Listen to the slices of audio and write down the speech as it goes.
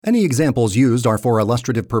Any examples used are for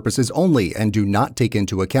illustrative purposes only and do not take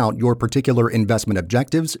into account your particular investment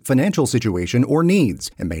objectives, financial situation, or needs,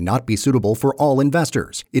 and may not be suitable for all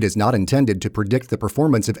investors. It is not intended to predict the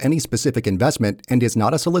performance of any specific investment and is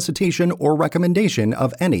not a solicitation or recommendation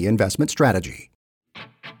of any investment strategy.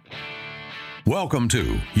 Welcome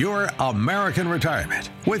to Your American Retirement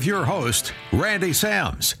with your host, Randy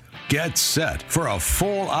Sams. Get set for a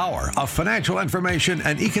full hour of financial information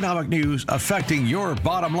and economic news affecting your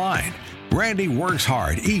bottom line. Randy works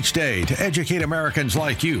hard each day to educate Americans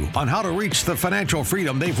like you on how to reach the financial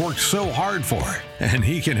freedom they've worked so hard for, and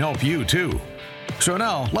he can help you too. So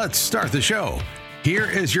now let's start the show. Here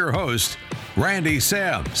is your host, Randy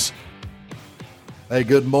Sams. Hey,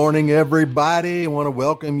 good morning, everybody. I want to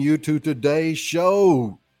welcome you to today's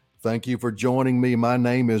show. Thank you for joining me. My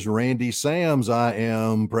name is Randy Sams. I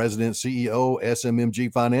am President, CEO,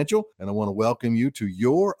 SMMG Financial, and I want to welcome you to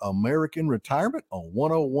Your American Retirement on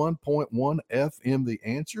 101.1 FM The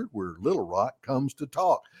Answer, where Little Rock comes to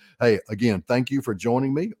talk. Hey, again, thank you for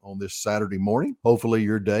joining me on this Saturday morning. Hopefully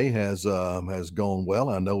your day has gone well.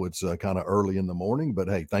 I know it's kind of early in the morning, but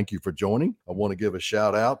hey, thank you for joining. I want to give a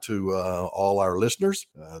shout out to all our listeners,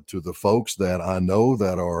 to the folks that I know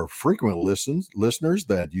that are frequent listeners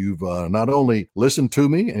that you've not only listened to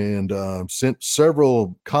me and sent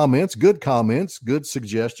several comments, good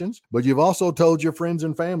suggestions, but you've also told your friends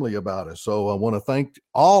and family about us. So I want to thank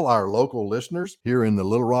all our local listeners here in the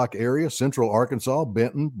Little Rock area, Central Arkansas,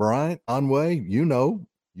 Benton, Bryant, Conway. You know,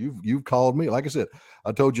 you've called me. Like I said,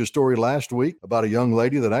 I told you a story last week about a young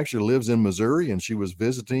lady that actually lives in Missouri, and she was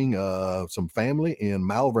visiting some family in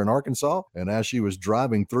Malvern, Arkansas. And as she was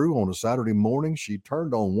driving through on a Saturday morning, she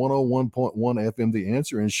turned on 101.1 FM The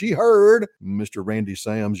Answer, and she heard Mr. Randy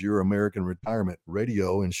Sams, Your American Retirement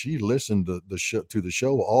Radio, and she listened to the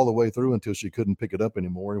show all the way through until she couldn't pick it up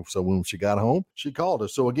anymore. So when she got home, she called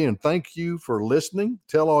us. So again, thank you for listening.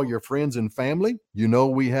 Tell all your friends and family. You know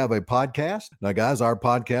we have a podcast. Now, guys, our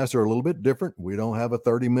podcasts are a little bit different. We don't have a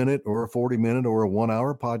 30-minute or a 40-minute or a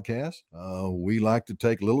 1-hour podcast. We like to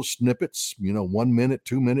take little snippets, 1 minute,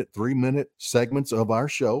 2 minute, 3 minute segments of our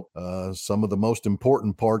show. Some of the most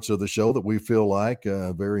important parts of the show that we feel like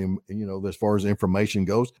very, as far as information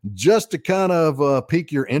goes, just to kind of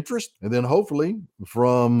pique your interest. And then hopefully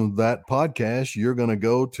from that podcast, you're going to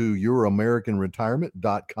go to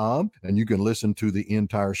youramericanretirement.com and you can listen to the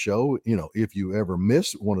entire show. If you ever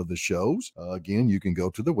miss one of the shows, again, you can go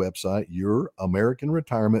to the website,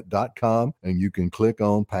 youramericanretirement.com, and you can click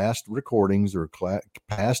on past recordings or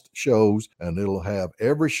past shows, and it'll have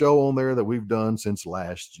every show on there that we've done since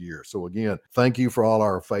last year. So again, thank you for all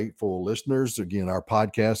our faithful listeners. Again, our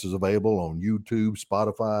podcast is available on YouTube,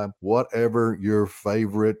 Spotify, whatever your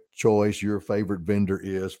favorite choice, your favorite vendor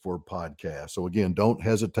is for podcasts. So again, don't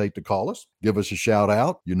hesitate to call us. Give us a shout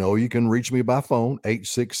out. You can reach me by phone.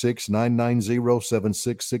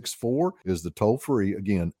 866-990-7664 is the toll free.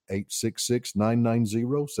 Again,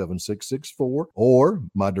 866-990-7664, or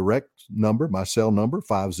my direct number, my cell number,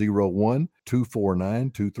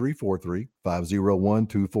 501-249-2343,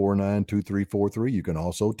 501-249-2343. You can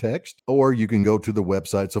also text, or you can go to the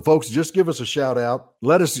website. So folks, just give us a shout out.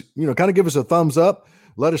 Let us, kind of give us a thumbs up.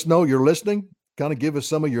 Let us know you're listening. Kind of give us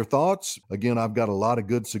some of your thoughts. Again, I've got a lot of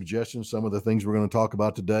good suggestions. Some of the things we're going to talk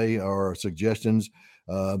about today are suggestions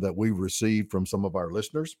that we've received from some of our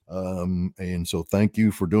listeners. And so thank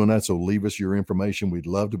you for doing that. So leave us your information. We'd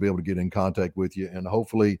love to be able to get in contact with you. And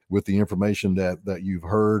hopefully with the information that you've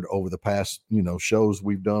heard over the past, shows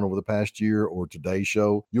we've done over the past year or today's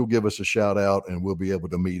show, you'll give us a shout out and we'll be able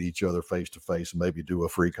to meet each other face to face and maybe do a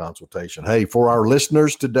free consultation. Hey, for our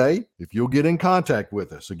listeners today, if you'll get in contact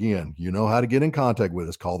with us, again, you know how to get in contact with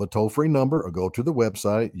us. Call the toll-free number or go to the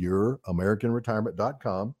website,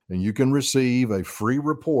 youramericanretirement.com, and you can receive a free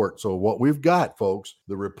report. So what we've got, folks,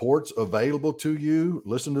 the reports available to you.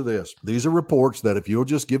 Listen to this. These are reports that if you'll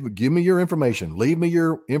just give me your information, leave me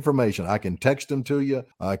your information. I can text them to you.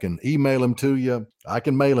 I can email them to you. I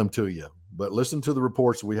can mail them to you. But listen to the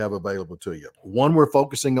reports we have available to you. One we're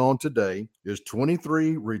focusing on today is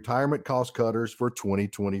 23 retirement cost cutters for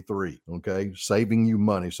 2023. Okay, saving you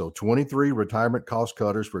money. So 23 retirement cost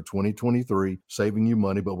cutters for 2023, saving you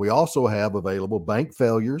money. But we also have available bank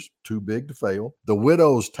failures, too big to fail, the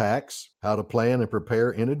widow's tax, how to plan and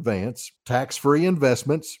prepare in advance, tax-free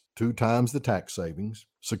investments, 2 times the tax savings,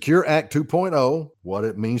 Secure Act 2.0, what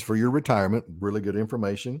it means for your retirement, really good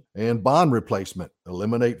information, and bond replacement,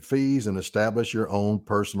 eliminate fees and establish your own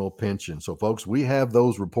personal pension. So folks, we have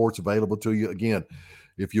those reports available to you. Again,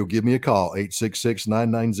 if you'll give me a call,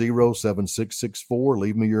 866-990-7664,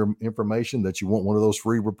 leave me your information that you want one of those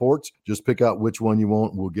free reports. Just pick out which one you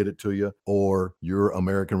want. We'll get it to you, or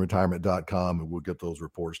youramericanretirement.com, and we'll get those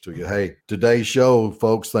reports to you. Hey, today's show,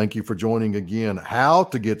 folks, thank you for joining again. How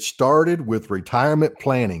to get started with retirement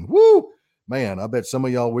planning. Woo! Man, I bet some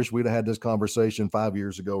of y'all wish we'd have had this conversation 5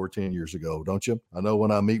 years ago or 10 years ago, don't you? I know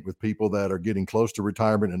when I meet with people that are getting close to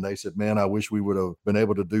retirement and they said, man, I wish we would have been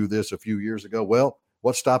able to do this a few years ago. Well,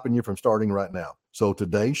 what's stopping you from starting right now? So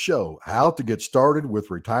today's show, how to get started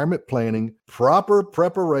with retirement planning, proper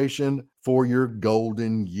preparation for your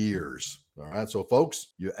golden years. All right. So folks,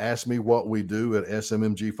 you asked me what we do at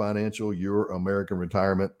SMMG Financial, Your American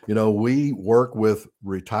Retirement. You know, we work with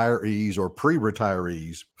retirees or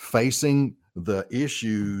pre-retirees facing the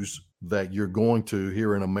issues that you're going to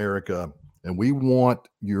here in America. And we want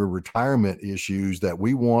your retirement issues that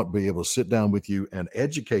we want to be able to sit down with you and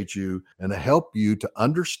educate you and help you to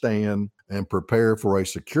understand and prepare for a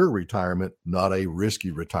secure retirement, not a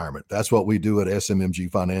risky retirement. That's what we do at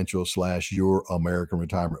SMMG Financial / Your American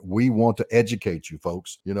Retirement. We want to educate you,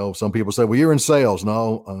 folks. You know, some people say, well, you're in sales.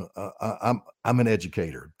 No, I'm an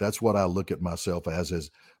educator. That's what I look at myself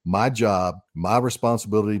as my job, my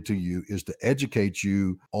responsibility to you is to educate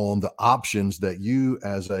you on the options that you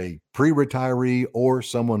as a pre-retiree or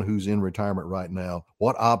someone who's in retirement right now,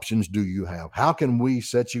 what options do you have? How can we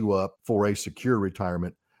set you up for a secure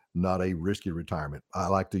retirement, not a risky retirement? I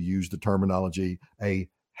like to use the terminology, a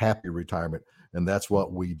happy retirement. And that's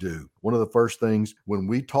what we do. One of the first things when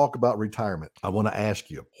we talk about retirement, I want to ask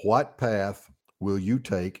you, what path will you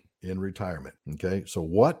take in retirement? Okay. So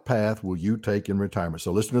what path will you take in retirement?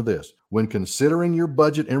 So listen to this. When considering your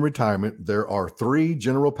budget in retirement, there are 3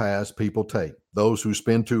 general paths people take: those who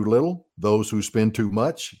spend too little, those who spend too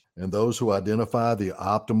much, and those who identify the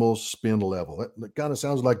optimal spend level. That kind of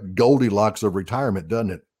sounds like Goldilocks of retirement,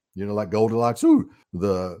 doesn't it? You know, like Goldilocks,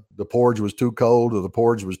 the porridge was too cold or the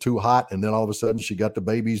porridge was too hot, and then all of a sudden she got the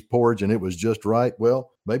baby's porridge and it was just right.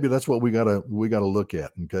 Well, maybe that's what we gotta look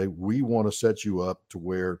at. Okay. We want to set you up to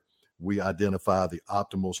where we identify the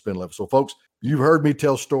optimal spend level. So folks, you've heard me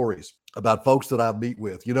tell stories about folks that I meet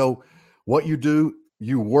with. You know, what you do,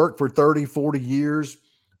 you work for 30, 40 years,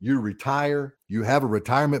 you retire, you have a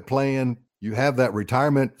retirement plan, you have that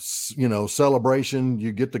retirement, you know, celebration,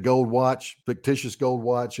 you get the gold watch, fictitious gold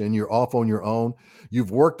watch, and you're off on your own. You've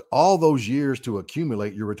worked all those years to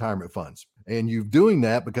accumulate your retirement funds. And you're doing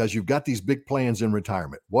that because you've got these big plans in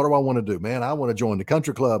retirement. What do I want to do? Man, I want to join the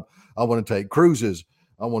country club. I want to take cruises.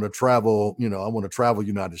 I want to travel, you know, I want to travel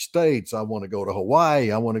United States. I want to go to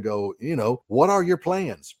Hawaii. I want to go, you know, what are your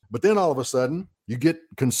plans? But then all of a sudden you get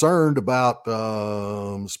concerned about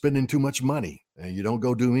spending too much money and you don't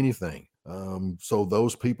go do anything. So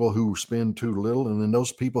those people who spend too little and then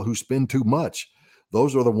those people who spend too much,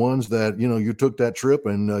 those are the ones that, you know, you took that trip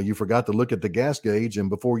and you forgot to look at the gas gauge.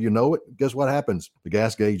 And before you know it, guess what happens? The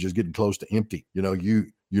gas gauge is getting close to empty. You know,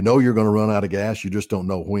 you're going to run out of gas. You just don't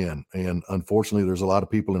know when. And unfortunately, there's a lot of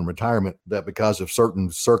people in retirement that because of certain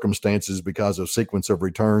circumstances, because of sequence of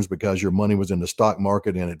returns, because your money was in the stock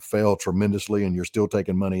market and it fell tremendously and you're still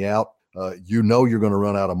taking money out, you know you're going to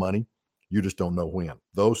run out of money. You just don't know when.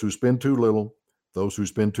 Those who spend too little, those who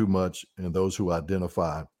spend too much, and those who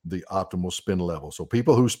identify the optimal spend level. So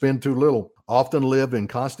people who spend too little often live in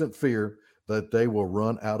constant fear that they will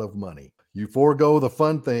run out of money. You forego the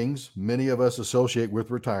fun things many of us associate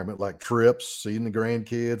with retirement, like trips, seeing the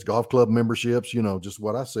grandkids, golf club memberships, you know, just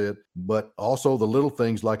what I said, but also the little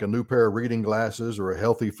things like a new pair of reading glasses or a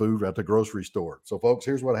healthy food at the grocery store. So folks,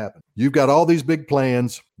 here's what happened. You've got all these big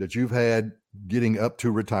plans that you've had getting up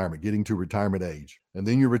to retirement, getting to retirement age. And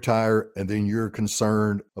then you retire and then you're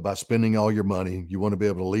concerned about spending all your money. You want to be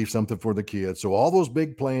able to leave something for the kids. So all those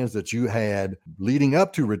big plans that you had leading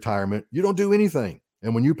up to retirement, you don't do anything.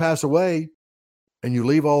 And when you pass away and you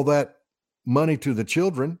leave all that money to the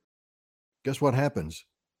children, guess what happens?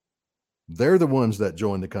 They're the ones that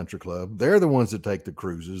join the country club. They're the ones that take the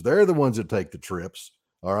cruises. They're the ones that take the trips.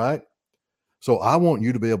 All right. So I want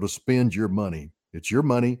you to be able to spend your money. It's your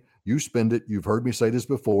money. You spend it. You've heard me say this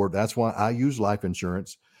before. That's why I use life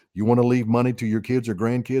insurance. You want to leave money to your kids or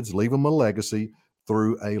grandkids, leave them a legacy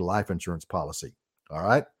through a life insurance policy. All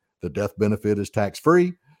right. The death benefit is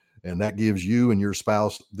tax-free. And that gives you and your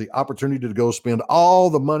spouse the opportunity to go spend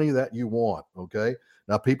all the money that you want. Okay.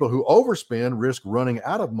 Now, people who overspend risk running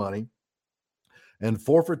out of money and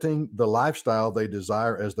forfeiting the lifestyle they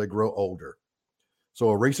desire as they grow older. So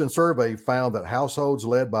a recent survey found that households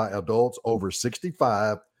led by adults over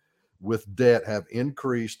 65 with debt have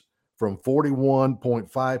increased from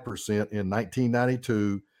 41.5% in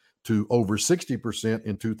 1992 to over 60%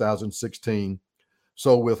 in 2016,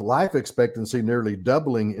 So with life expectancy nearly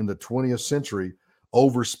doubling in the 20th century,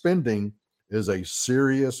 overspending is a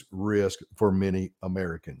serious risk for many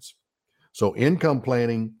Americans. So income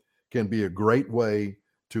planning can be a great way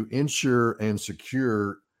to ensure and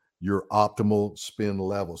secure your optimal spend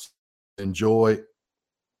levels. Enjoy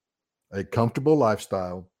a comfortable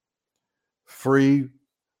lifestyle, free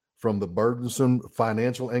from the burdensome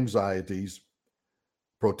financial anxieties.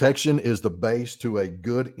 Protection is the base to a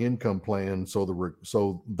good income plan so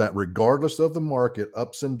that regardless of the market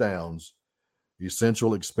ups and downs,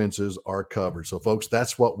 essential expenses are covered. So folks,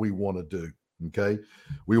 that's what we want to do. Okay.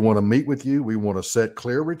 We want to meet with you. We want to set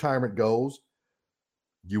clear retirement goals.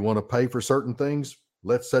 You want to pay for certain things?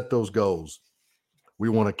 Let's set those goals. We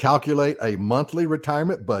want to calculate a monthly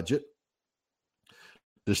retirement budget.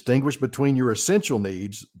 Distinguish between your essential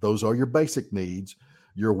needs, those are your basic needs,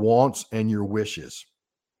 your wants, and your wishes.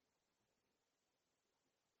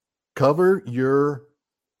 Cover your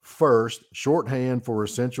first shorthand for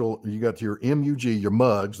essential. You got your MUG, your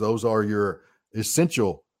mugs. Those are your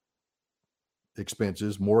essential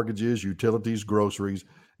expenses, mortgages, utilities, groceries.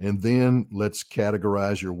 And then let's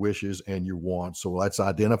categorize your wishes and your wants. So let's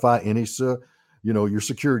identify any, your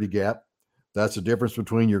security gap. That's the difference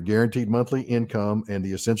between your guaranteed monthly income and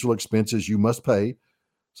the essential expenses you must pay.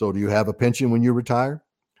 So do you have a pension when you retire?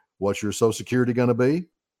 What's your Social Security going to be?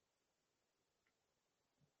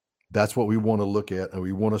 That's what we want to look at. And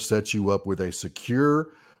we want to set you up with a secure,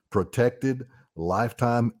 protected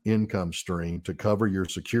lifetime income stream to cover your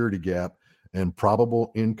security gap and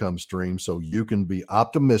probable income stream so you can be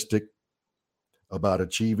optimistic about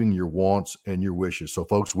achieving your wants and your wishes. So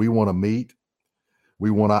folks, we want to meet. We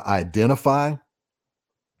want to identify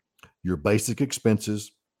your basic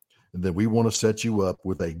expenses, and then we want to set you up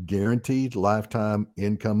with a guaranteed lifetime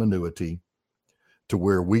income annuity to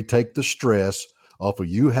where we take the stress off of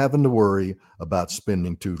you having to worry about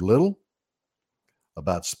spending too little,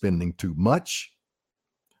 about spending too much.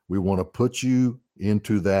 We want to put you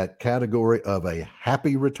into that category of a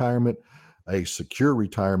happy retirement, a secure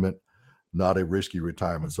retirement, not a risky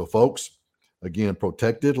retirement. So folks, again,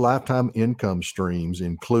 protected lifetime income streams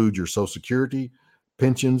include your Social Security,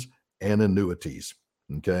 pensions, and annuities.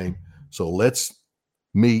 Okay. So let's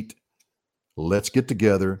meet, let's get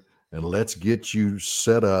together, and let's get you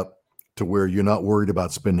set up to where you're not worried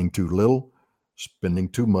about spending too little, spending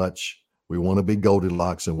too much. We want to be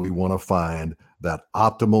Goldilocks, and we want to find that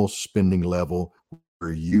optimal spending level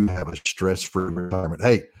where you have a stress-free retirement.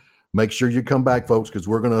 Hey, make sure you come back, folks, because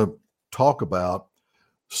we're going to talk about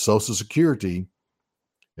Social Security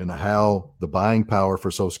and how the buying power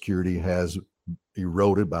for Social Security has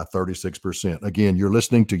eroded by 36%. Again, you're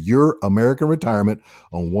listening to Your American Retirement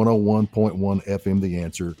on 101.1 FM The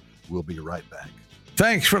Answer. We'll be right back.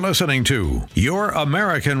 Thanks for listening to Your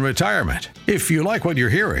American Retirement. If you like what you're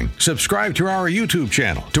hearing, subscribe to our YouTube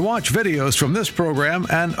channel to watch videos from this program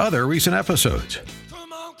and other recent episodes.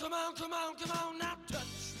 Come on, now touch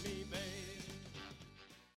me, babe.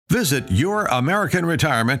 Visit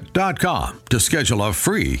YourAmericanRetirement.com to schedule a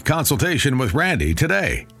free consultation with Randy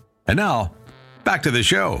today. And now, back to the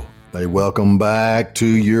show. Hey, welcome back to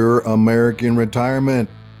Your American Retirement.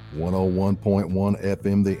 101.1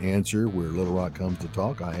 FM The Answer, where Little Rock comes to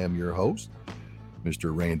talk. I am your host,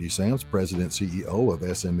 Mr. Randy Sams, President, CEO of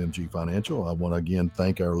SMMG Financial. I want to again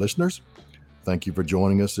thank our listeners. Thank you for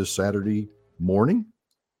joining us this Saturday morning.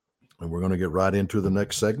 And we're going to get right into the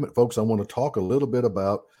next segment. Folks, I want to talk a little bit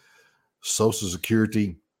about Social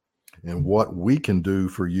Security and what we can do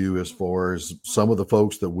for you as far as some of the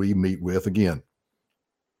folks that we meet with. Again,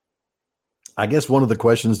 I guess one of the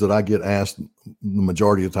questions that I get asked the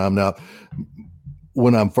majority of the time now,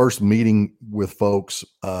 when I'm first meeting with folks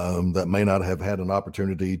that may not have had an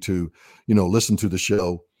opportunity to, listen to the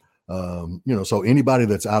show, so anybody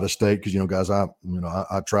that's out of state, because, guys, I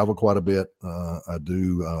travel quite a bit. I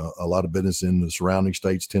do a lot of business in the surrounding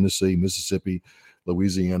states, Tennessee, Mississippi,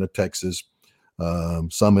 Louisiana, Texas,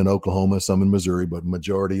 some in Oklahoma, some in Missouri, but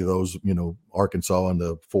majority of those, Arkansas and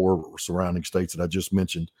the 4 surrounding states that I just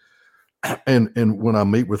mentioned. And when I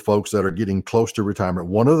meet with folks that are getting close to retirement,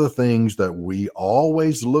 one of the things that we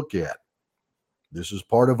always look at, this is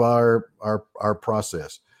part of our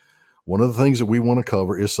process. One of the things that we want to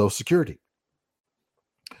cover is Social Security.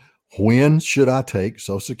 When should I take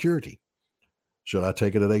Social Security? Should I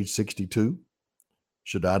take it at age 62?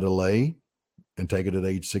 Should I delay and take it at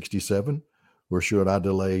age 67? Or should I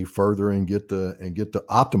delay further and get the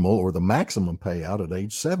optimal or the maximum payout at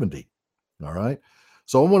age 70? All right.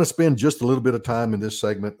 So I want to spend just a little bit of time in this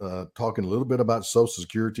segment talking a little bit about Social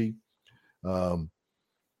Security and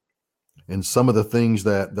some of the things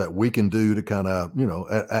that we can do to kind of,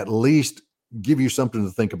 at least give you something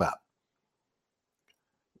to think about.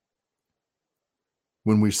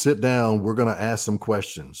 When we sit down, we're going to ask some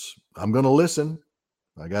questions. I'm going to listen.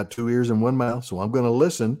 I got 2 ears and 1 mouth, so I'm going to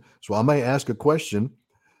listen. So I may ask a question,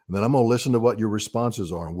 and then I'm going to listen to what your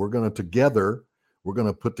responses are. And we're going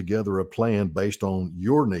to put together a plan based on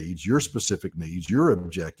your needs, your specific needs, your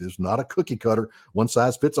objectives, not a cookie cutter, one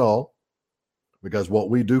size fits all, because what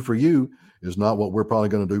we do for you is not what we're probably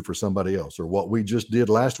going to do for somebody else, or what we just did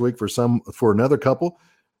last week for another couple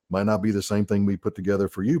might not be the same thing we put together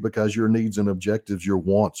for you, because your needs and objectives, your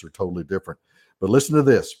wants are totally different. But listen to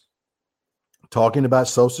this. Talking about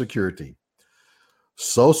Social Security.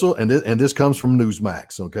 And this comes from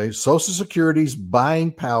Newsmax, okay? Social Security's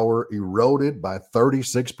buying power eroded by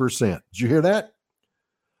 36%. Did you hear that?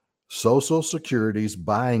 Social Security's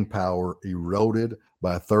buying power eroded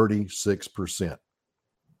by 36%.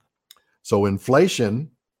 So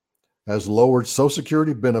inflation has lowered Social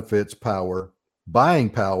Security benefits buying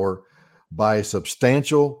power by a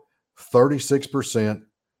substantial 36%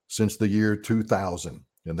 since the year 2000.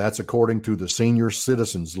 And that's according to the Senior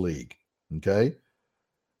Citizens League. Okay.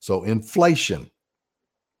 So inflation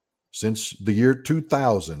since the year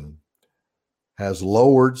 2000 has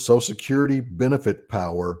lowered Social Security benefit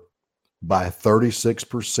power by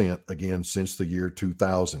 36% again since the year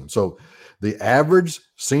 2000. So the average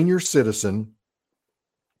senior citizen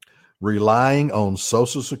relying on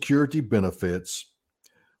Social Security benefits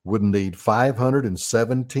would need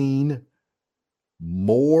 $517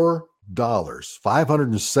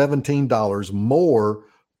 more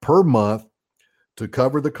per month to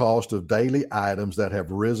cover the cost of daily items that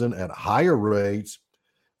have risen at higher rates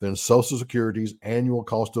than Social Security's annual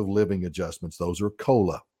cost of living adjustments. Those are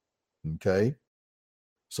COLA. Okay.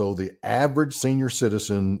 So the average senior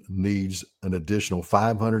citizen needs an additional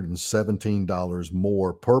 $517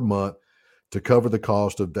 more per month to cover the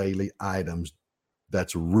cost of daily items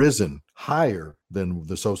that's risen higher than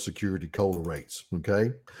the Social Security COLA rates.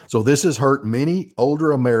 Okay. So this has hurt many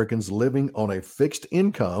older Americans living on a fixed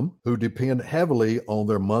income who depend heavily on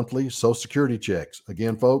their monthly Social Security checks.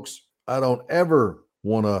 Again, folks, I don't ever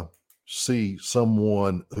want to see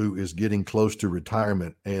someone who is getting close to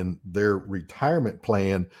retirement and their retirement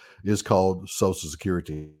plan is called Social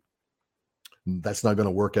Security. That's not going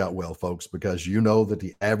to work out well, folks, because you know that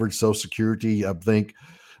the average Social Security, I think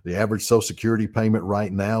the average Social Security payment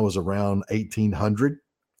right now is around $1,800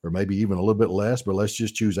 or maybe even a little bit less, but let's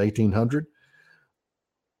just choose $1,800.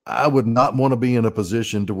 I would not want to be in a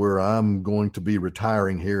position to where I'm going to be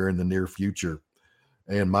retiring here in the near future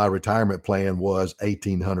and my retirement plan was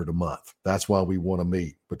 $1,800 a month. That's why we want to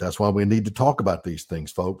meet, but that's why we need to talk about these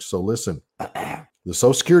things, folks. So listen, the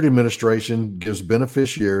Social Security Administration gives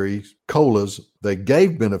beneficiaries COLAs. They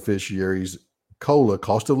gave beneficiaries COLA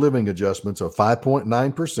cost of living adjustments of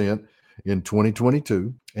 5.9% in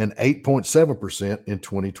 2022 and 8.7% in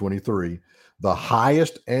 2023, the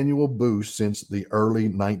highest annual boost since the early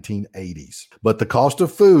 1980s. But the cost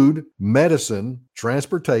of food, medicine,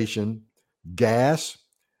 transportation, gas,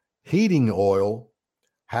 heating oil,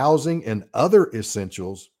 housing, and other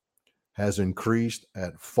essentials has increased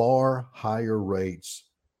at far higher rates.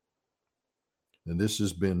 And this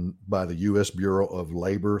has been by the U.S. Bureau of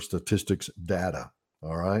Labor Statistics data.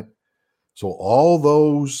 All right. So all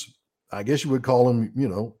those, I guess you would call them,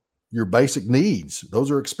 your basic needs. Those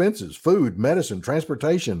are expenses: food, medicine,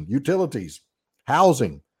 transportation, utilities,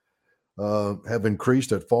 housing, have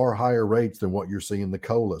increased at far higher rates than what you're seeing in the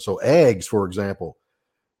COLA. So eggs, for example,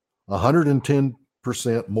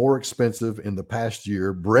 110% more expensive in the past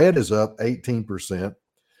year. Bread is up 18%.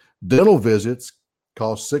 Dental visits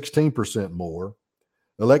cost 16% more.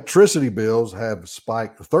 Electricity bills have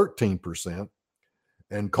spiked 13%.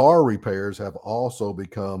 And car repairs have also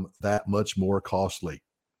become that much more costly.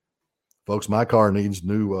 Folks, my car needs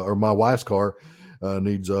my wife's car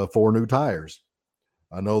needs 4 new tires.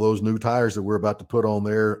 I know those new tires that we're about to put on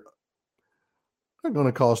there are going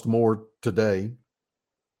to cost more today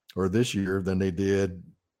or this year than they did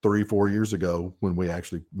 3-4 years ago when we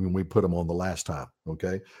put them on the last time.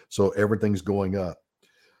 Okay. So everything's going up.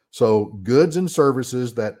 So goods and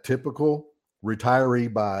services that the typical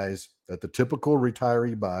retiree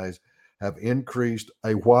buys have increased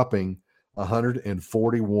a whopping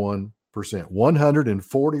 141%.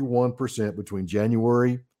 141% between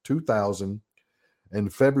January 2000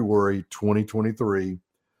 and February 2023,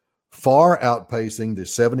 far outpacing the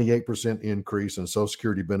 78% increase in Social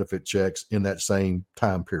Security benefit checks in that same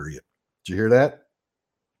time period. Did you hear that?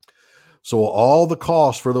 So all the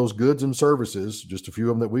costs for those goods and services, just a few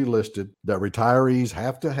of them that we listed, that retirees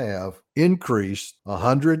have to have, increased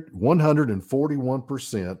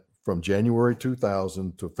 141% from January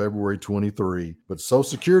 2000 to February 23, but Social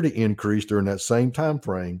Security increase during that same time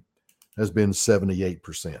frame has been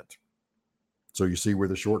 78%. So you see where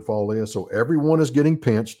the shortfall is. So everyone is getting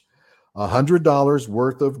pinched. $100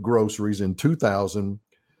 worth of groceries in 2000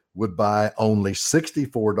 would buy only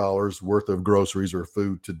 $64 worth of groceries or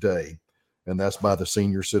food today. And that's by the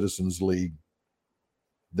Senior Citizens League.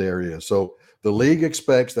 There is. So the league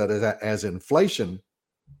expects that as inflation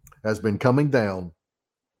has been coming down,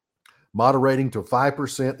 moderating to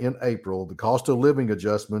 5% in April, the cost of living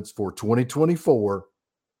adjustments for 2024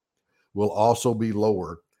 will also be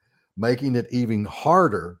lower, making it even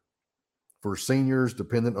harder for seniors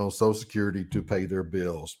dependent on Social Security to pay their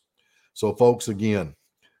bills. So, folks, again,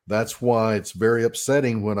 that's why it's very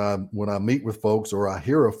upsetting when I meet with folks or I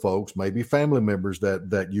hear of folks, maybe family members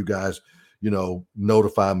that you guys,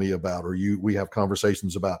 notify me about, or we have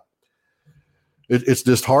conversations about. It's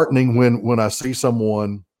disheartening when I see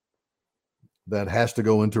someone that has to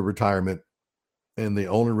go into retirement and the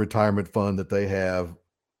only retirement fund that they have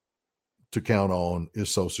to count on is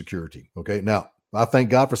Social Security. Okay. Now, I thank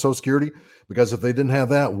God for Social Security, because if they didn't have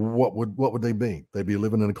that, what would they be? They'd be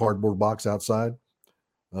living in a cardboard box outside,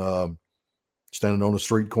 standing on a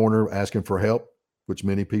street corner asking for help, which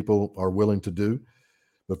many people are willing to do.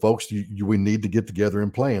 But folks, we need to get together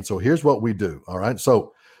and plan. So here's what we do. All right.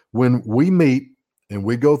 So when we meet and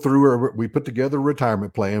we go through, we put together a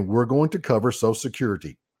retirement plan, we're going to cover Social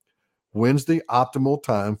Security. When's the optimal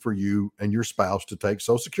time for you and your spouse to take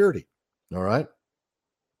Social Security? All right.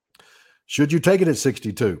 Should you take it at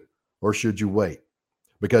 62 or should you wait?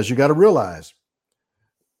 Because you got to realize,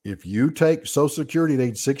 if you take Social Security at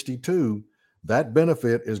age 62, that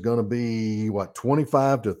benefit is going to be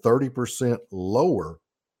 25 to 30% lower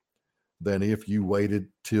than if you waited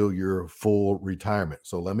till your full retirement.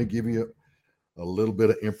 So let me give you a little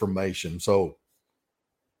bit of information. So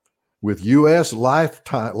with U.S.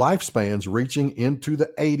 lifespans reaching into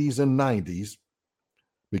the 80s and 90s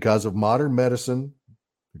because of modern medicine,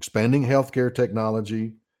 expanding healthcare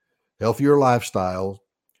technology, healthier lifestyles,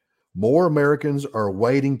 more Americans are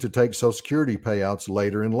waiting to take Social Security payouts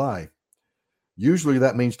later in life. Usually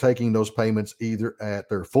that means taking those payments either at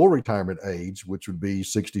their full retirement age, which would be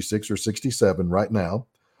 66 or 67 right now,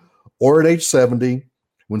 or at age 70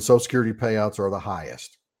 when Social Security payouts are the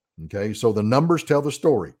highest. Okay, so the numbers tell the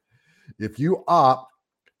story. If you opt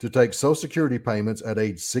to take Social Security payments at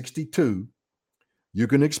age 62, you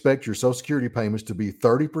can expect your Social Security payments to be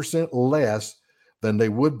 30% less than they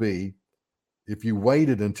would be if you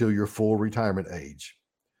waited until your full retirement age.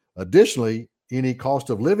 Additionally, any cost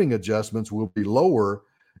of living adjustments will be lower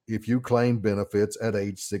if you claim benefits at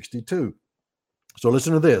age 62. So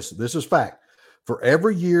listen to this. This is fact. For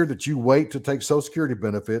every year that you wait to take Social Security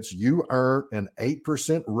benefits, you earn an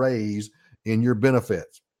 8% raise in your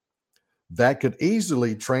benefits. That could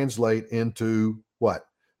easily translate into what?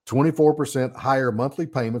 24% higher monthly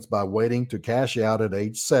payments by waiting to cash out at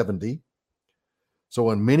age 70.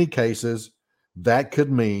 So in many cases, that could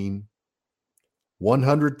mean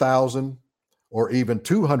 $100,000 or even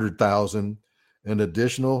 $200,000 in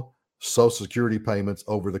additional Social Security payments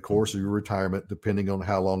over the course of your retirement, depending on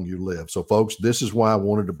how long you live. So folks, this is why I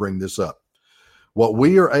wanted to bring this up. What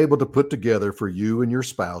we are able to put together for you and your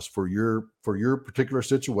spouse for your particular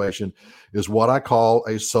situation is what I call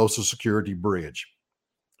a Social Security bridge.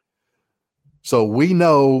 So we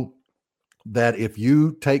know that if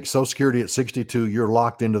you take Social Security at 62, you're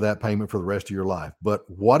locked into that payment for the rest of your life. But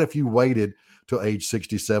what if you waited to age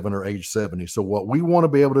 67 or age 70? So what we want to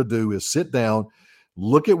be able to do is sit down,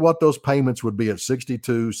 look at what those payments would be at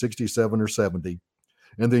 62, 67, or 70,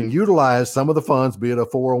 and then utilize some of the funds, be it a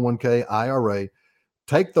 401k, IRA,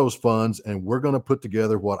 take those funds, and we're going to put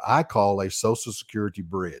together what I call a Social Security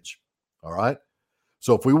bridge. All right.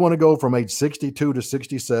 So if we want to go from age 62 to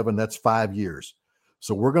 67, that's 5 years.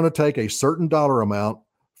 So we're going to take a certain dollar amount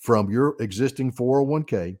from your existing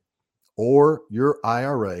 401k or your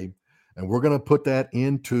IRA, and we're going to put that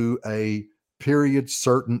into a period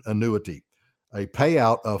certain annuity, a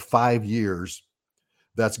payout of 5 years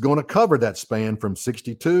that's going to cover that span from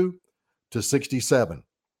 62 to 67.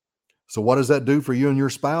 So what does that do for you and your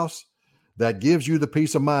spouse? That gives you the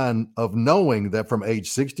peace of mind of knowing that from age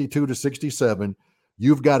 62 to 67,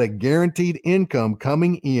 you've got a guaranteed income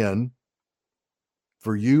coming in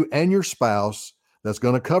for you and your spouse that's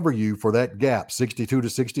going to cover you for that gap, 62 to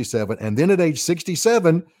 67. And then at age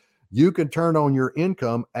 67, you can turn on your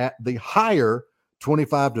income at the higher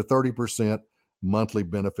 25 to 30% monthly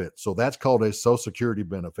benefit. So that's called a Social Security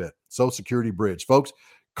benefit, Social Security bridge. Folks,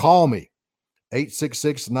 call me,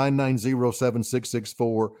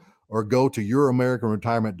 866-990-7664, or go to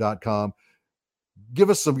youramericanretirement.com. give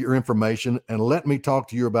us some of your information and let me talk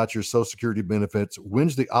to you about your Social Security benefits.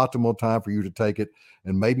 When's the optimal time for you to take it?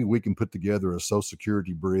 And maybe we can put together a Social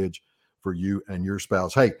Security bridge for you and your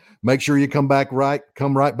spouse. Hey, make sure you come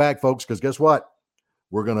right back, folks, because guess what?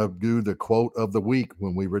 We're going to do the quote of the week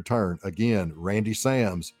when we return. Again, Randy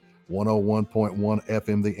Sams, 101.1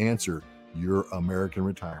 FM, The Answer, Your American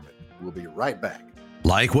Retirement. We'll be right back.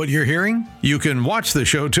 Like what you're hearing? You can watch the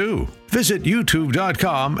show too. Visit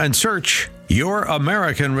youtube.com and search Your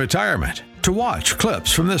American Retirement to watch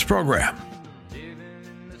clips from this program.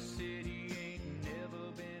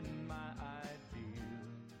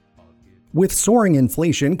 With soaring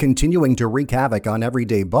inflation continuing to wreak havoc on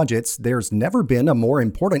everyday budgets, there's never been a more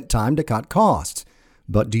important time to cut costs.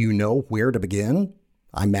 But do you know where to begin?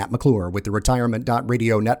 I'm Matt McClure with the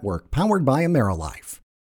Retirement.Radio Network, powered by AmeriLife.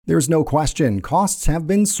 There's no question costs have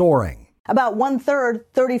been soaring. About 1/3,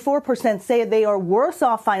 34% say they are worse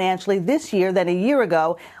off financially this year than a year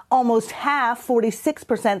ago. Almost half,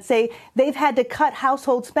 46%, say they've had to cut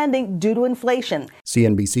household spending due to inflation.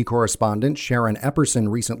 CNBC correspondent Sharon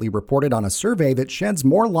Epperson recently reported on a survey that sheds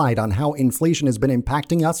more light on how inflation has been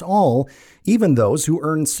impacting us all, even those who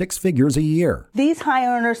earn six figures a year. These high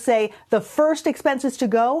earners say the first expenses to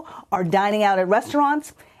go are dining out at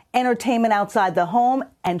restaurants, entertainment outside the home,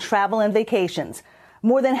 and travel and vacations.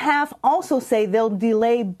 More than half also say they'll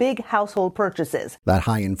delay big household purchases. That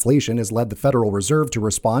high inflation has led the Federal Reserve to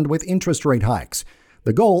respond with interest rate hikes.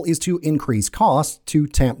 The goal is to increase costs to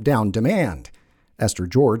tamp down demand. Esther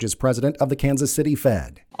George is president of the Kansas City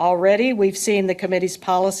Fed. Already, we've seen the committee's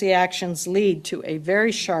policy actions lead to a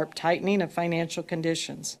very sharp tightening of financial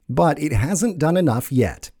conditions. But it hasn't done enough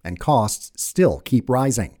yet, and costs still keep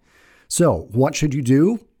rising. So, what should you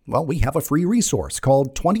do? Well, we have a free resource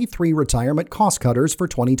called 23 Retirement Cost Cutters for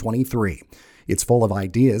 2023. It's full of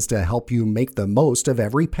ideas to help you make the most of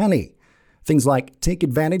every penny. Things like take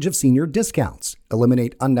advantage of senior discounts,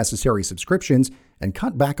 eliminate unnecessary subscriptions, and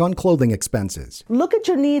cut back on clothing expenses. Look at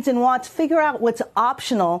your needs and wants, figure out what's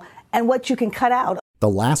optional and what you can cut out. The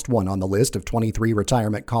last one on the list of 23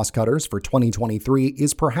 Retirement Cost Cutters for 2023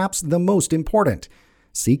 is perhaps the most important.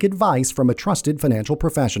 Seek advice from a trusted financial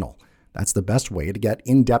professional. That's the best way to get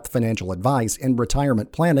in-depth financial advice and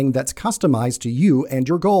retirement planning that's customized to you and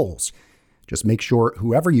your goals. Just make sure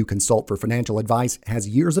whoever you consult for financial advice has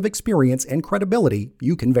years of experience and credibility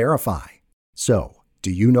you can verify. So,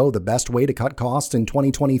 do you know the best way to cut costs in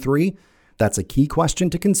 2023? That's a key question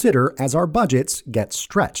to consider as our budgets get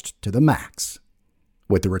stretched to the max.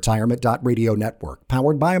 With the Retirement.Radio Network,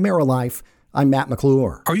 powered by AmeriLife, I'm Matt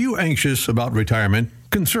McClure. Are you anxious about retirement?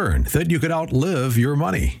 Concerned that you could outlive your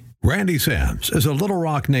money? Randy Sams is a Little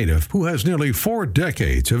Rock native who has nearly 4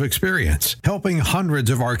 decades of experience helping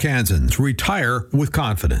hundreds of Arkansans retire with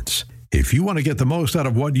confidence. If you want to get the most out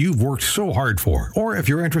of what you've worked so hard for, or if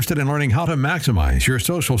you're interested in learning how to maximize your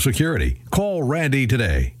Social Security, call Randy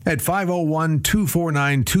today at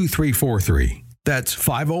 501-249-2343. That's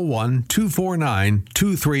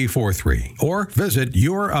 501-249-2343. Or visit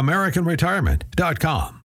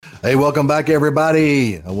YourAmericanRetirement.com. Hey, welcome back,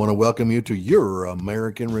 everybody. I want to welcome you to Your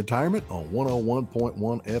American Retirement on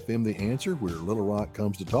 101.1 FM, The Answer, where Little Rock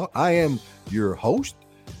comes to talk. I am your host,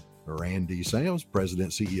 Randy Sams,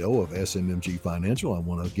 President, CEO of SMMG Financial. I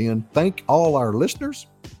want to again thank all our listeners.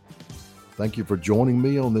 Thank you for joining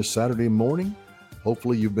me on this Saturday morning.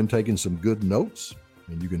 Hopefully you've been taking some good notes,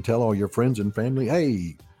 and you can tell all your friends and family,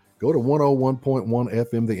 hey, go to 101.1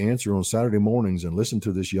 FM, The Answer on Saturday mornings and listen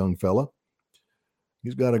to this young fella.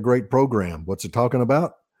 He's got a great program. What's it talking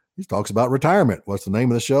about? He talks about retirement. What's the name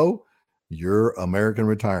of the show? Your American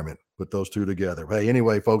Retirement. Put those two together. Hey,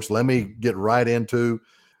 anyway, folks, let me get right into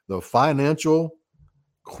the financial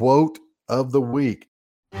quote of the week.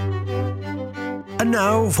 And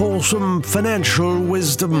now for some financial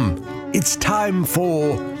wisdom. It's time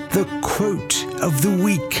for the quote of the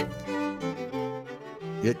week.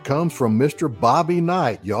 It comes from Mr. Bobby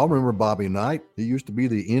Knight. Y'all remember Bobby Knight? He used to be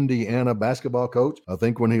the Indiana basketball coach. I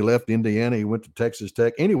think when he left Indiana, he went to Texas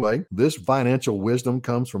Tech. Anyway, this financial wisdom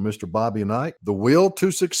comes from Mr. Bobby Knight. The will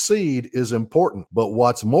to succeed is important, but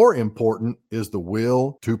what's more important is the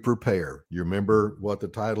will to prepare. You remember what the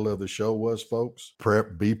title of the show was, folks?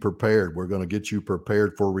 Be prepared. We're going to get you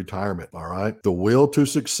prepared for retirement, all right? The will to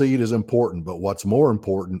succeed is important, but what's more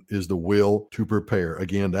important is the will to prepare.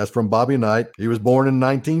 Again, that's from Bobby Knight. He was born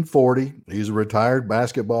in 1940. He's a retired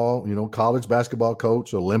basketball, college basketball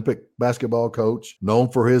coach, Olympic basketball coach, known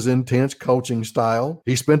for his intense coaching style.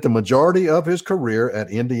 He spent the majority of his career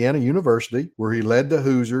at Indiana University, where he led the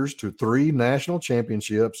Hoosiers to 3 national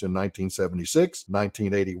championships in 1976,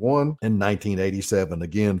 1981, and 1987.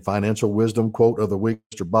 Again, financial wisdom quote of the week,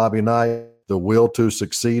 Mr. Bobby Knight. The will to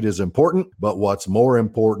succeed is important, but what's more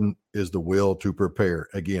important is the will to prepare.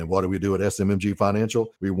 Again, what do we do at SMMG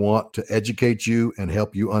Financial? We want to educate you and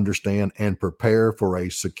help you understand and prepare for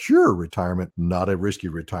a secure retirement, not a risky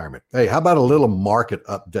retirement. Hey, how about a little market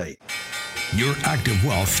update? Your Active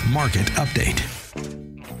Wealth Market Update.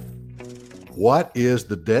 What is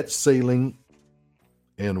the debt ceiling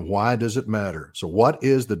and why does it matter? So what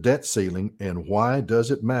is the debt ceiling and why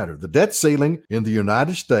does it matter? The debt ceiling in the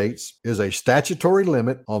United States is a statutory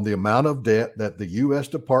limit on the amount of debt that the U.S.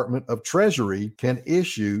 Department of Treasury can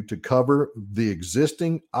issue to cover the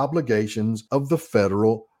existing obligations of the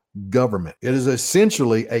federal government. It is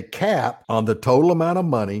essentially a cap on the total amount of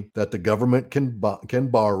money that the government can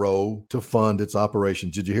borrow to fund its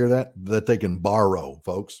operations. Did you hear that? That they can borrow,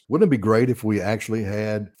 folks. Wouldn't it be great if we actually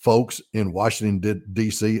had folks in Washington,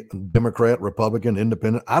 D.C., Democrat, Republican,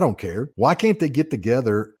 Independent? I don't care. Why can't they get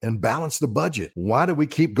together and balance the budget? Why do we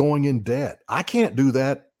keep going in debt? I can't do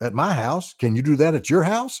that at my house. Can you do that at your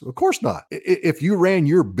house? Of course not. If you ran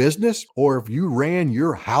your business or if you ran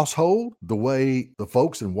your household the way the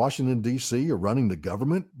folks in Washington, D.C. are running the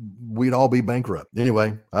government, we'd all be bankrupt.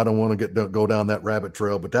 Anyway, I don't want to go down that rabbit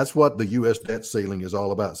trail, but that's what the U.S. debt ceiling is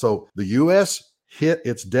all about. So the U.S. hit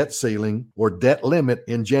its debt ceiling or debt limit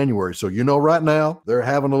in January. So, right now they're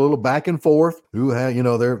having a little back and forth.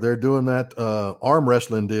 They're doing that arm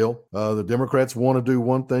wrestling deal. The Democrats want to do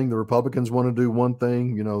one thing. The Republicans want to do one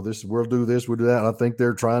thing. We'll do this, we'll do that. I think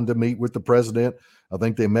they're trying to meet with the president. I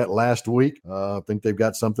think they met last week. I think they've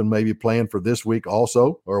got something maybe planned for this week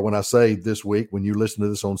also. Or when I say this week, when you listen to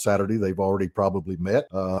this on Saturday, they've already probably met.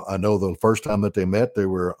 I know the first time that they met, they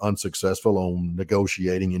were unsuccessful on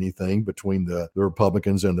negotiating anything between the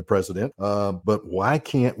Republicans and the president. But why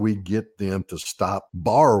can't we get them to stop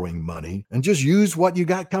borrowing money and just use what you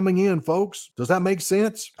got coming in, folks? Does that make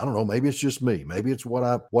sense? I don't know. Maybe it's just me. Maybe it's what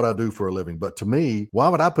I do for a living. But to me, why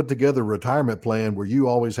would I put together a retirement plan where you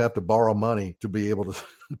always have to borrow money to be able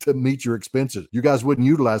to meet your expenses? You guys wouldn't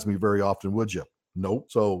utilize me very often, would you?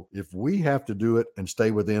 Nope. So if we have to do it and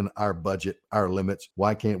stay within our budget, our limits,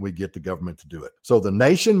 why can't we get the government to do it? So the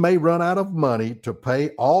nation may run out of money to pay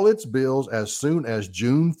all its bills as soon as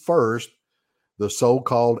June 1st, the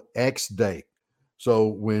so-called X date. So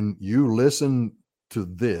when you listen to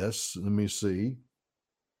this, let me see.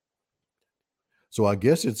 So I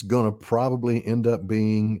guess it's going to probably end up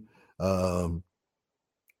being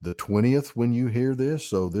the 20th when you hear this.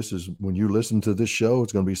 So this is when you listen to this show,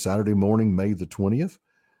 it's going to be Saturday morning, May the 20th.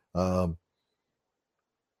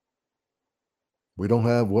 We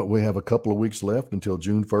have a couple of weeks left until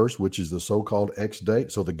June 1st, which is the so-called X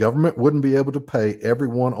date. So the government wouldn't be able to pay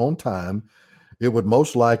everyone on time. It would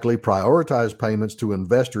most likely prioritize payments to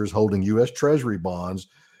investors holding U.S. Treasury bonds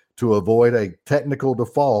to avoid a technical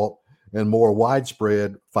default and more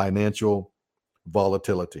widespread financial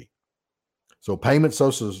volatility. So payments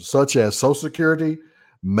such as Social Security,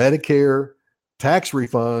 Medicare, tax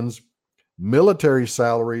refunds, military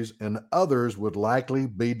salaries, and others would likely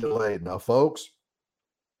be delayed. Now, folks,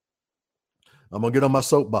 I'm going to get on my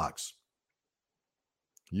soapbox.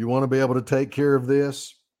 You want to be able to take care of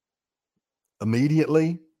this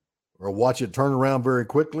immediately or watch it turn around very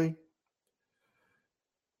quickly?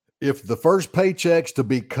 If the first paychecks to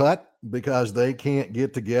be cut because they can't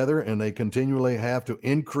get together and they continually have to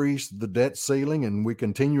increase the debt ceiling and we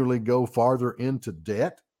continually go farther into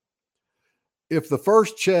debt, if the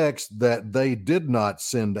first checks that they did not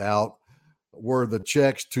send out were the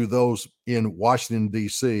checks to those in Washington,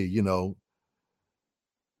 D.C.,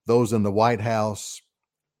 those in the White House,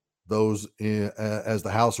 those as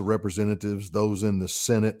the House of Representatives, those in the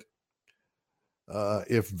Senate,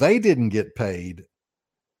 if they didn't get paid,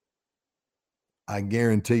 I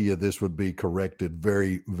guarantee you this would be corrected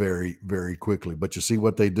very, very, very quickly. But you see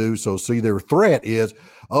what they do? So see, their threat is,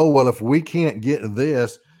 oh, well, if we can't get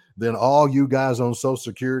this, then all you guys on Social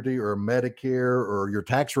Security or Medicare or your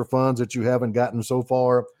tax refunds that you haven't gotten so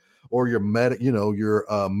far, or your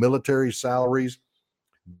military salaries,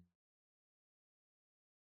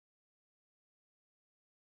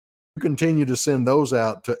 you continue to send those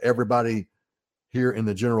out to everybody here in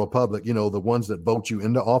the general public, the ones that vote you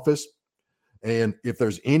into office. And if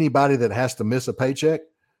there's anybody that has to miss a paycheck,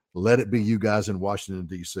 let it be you guys in Washington,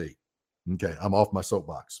 D.C. Okay, I'm off my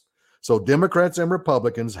soapbox. So Democrats and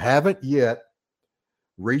Republicans haven't yet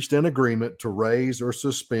reached an agreement to raise or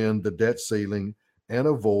suspend the debt ceiling and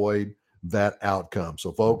avoid that outcome.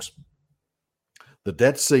 So, folks, the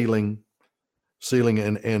debt ceiling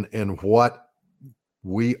and what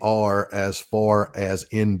we are as far as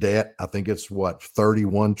in debt, I think it's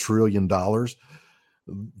 $31 trillion.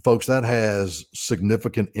 Folks, that has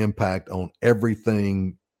significant impact on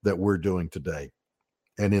everything that we're doing today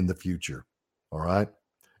and in the future. All right.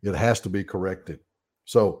 It has to be corrected.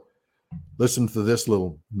 So listen to this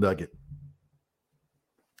little nugget.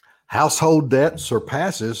 Household debt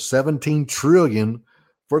surpasses 17 trillion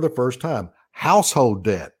for the first time. Household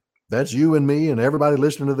debt. That's you and me and everybody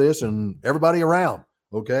listening to this and everybody around.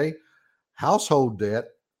 Okay. Household debt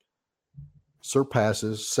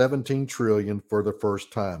surpasses 17 trillion for the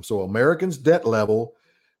first time. So Americans' debt level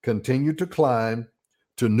continued to climb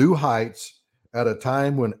to new heights at a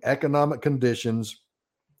time when economic conditions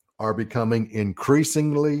are becoming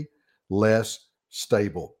increasingly less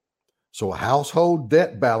stable. So household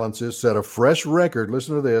debt balances set a fresh record.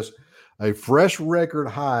 Listen to this, a fresh record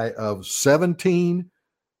high of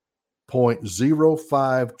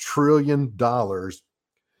 $17.05 trillion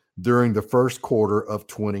during the first quarter of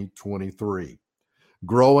 2023,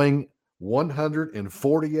 growing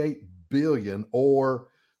 148 billion or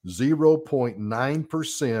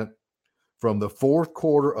 0.9% from the fourth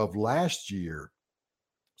quarter of last year.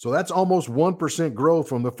 So that's almost 1% growth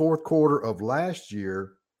from the fourth quarter of last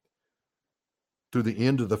year to the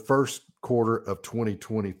end of the first quarter of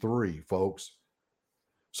 2023, folks.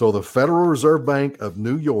 So the Federal Reserve Bank of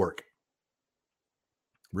New York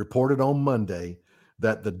reported on Monday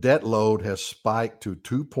that the debt load has spiked to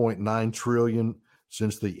 2.9 trillion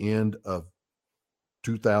since the end of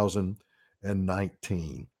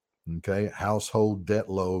 2019. Okay, household debt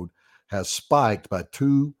load has spiked by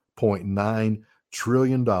 $2.9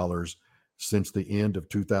 trillion since the end of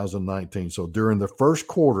 2019. So during the first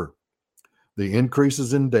quarter, the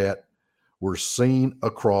increases in debt were seen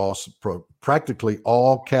across practically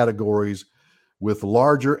all categories, with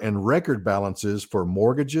larger and record balances for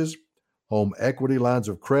mortgages, home equity lines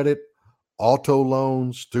of credit, auto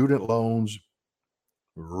loans, student loans,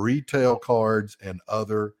 retail cards, and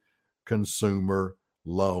other consumer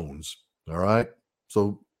loans. All right.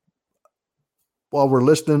 So while we're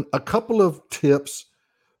listening, a couple of tips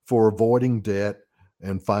for avoiding debt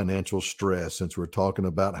and financial stress, since we're talking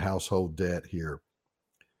about household debt here.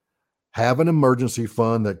 Have an emergency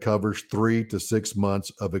fund that covers 3 to 6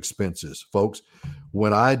 months of expenses. Folks,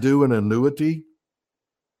 when I do an annuity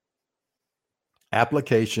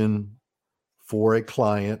application for a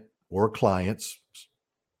client or clients,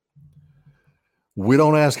 we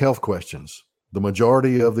don't ask health questions. The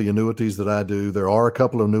majority of the annuities that I do, there are a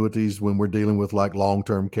couple of annuities when we're dealing with like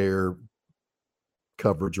long-term care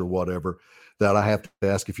coverage or whatever, that I have to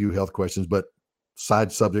ask a few health questions, but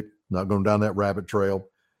side subject, not going down that rabbit trail.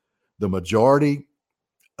 The majority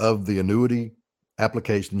of the annuity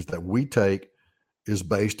applications that we take is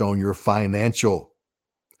based on your financial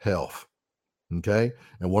health. Okay.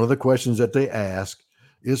 And one of the questions that they ask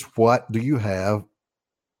is, what do you have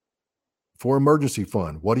for emergency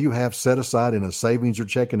fund? What do you have set aside in a savings or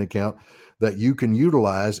checking account that you can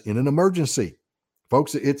utilize in an emergency?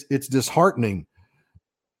 Folks, it's disheartening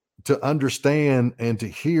to understand and to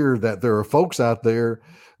hear that there are folks out there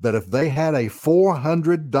that if they had a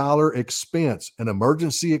 $400 expense, an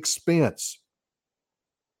emergency expense,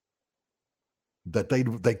 that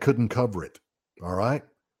they couldn't cover it. All right.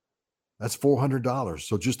 That's $400.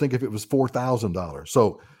 So just think if it was $4,000.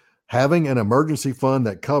 So having an emergency fund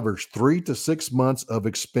that covers 3 to 6 months of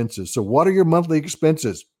expenses. So what are your monthly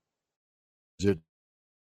expenses? Is it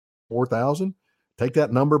 4,000? Take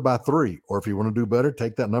that number by 3. Or if you want to do better,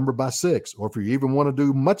 take that number by 6. Or if you even want to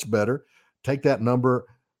do much better, take that number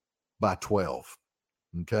by 12.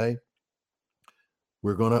 Okay.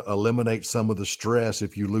 We're going to eliminate some of the stress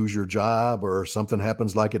if you lose your job or something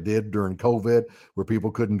happens like it did during COVID, where people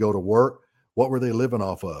couldn't go to work. What were they living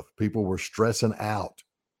off of? People were stressing out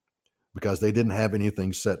because they didn't have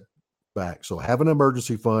anything set back. So have an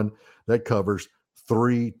emergency fund that covers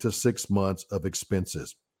 3 to 6 months of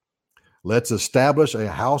expenses. Let's establish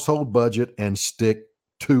a household budget and stick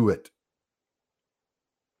to it.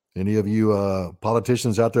 Any of you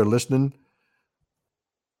politicians out there listening?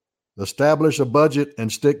 Establish a budget and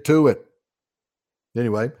stick to it.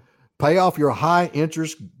 Anyway, pay off your high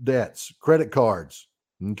interest debts, credit cards.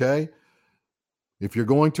 Okay. If you're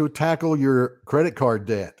going to tackle your credit card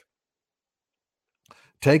debt,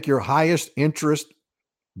 take your highest interest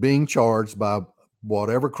being charged by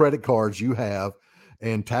whatever credit cards you have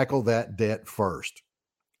and tackle that debt first.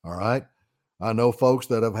 All right. I know folks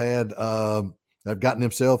that have had, have gotten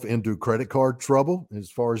themselves into credit card trouble as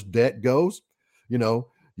far as debt goes. You know,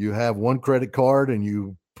 you have one credit card and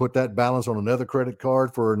you put that balance on another credit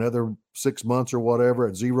card for another 6 months or whatever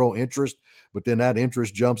at zero interest, but then that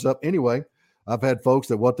interest jumps up. Anyway, I've had folks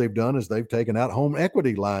that what they've done is they've taken out home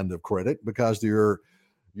equity line of credit because your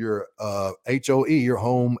HOE, your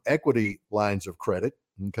home equity lines of credit,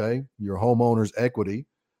 okay, your homeowner's equity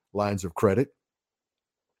lines of credit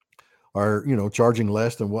are, charging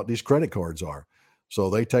less than what these credit cards are. So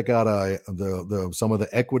they take out some of the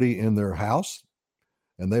equity in their house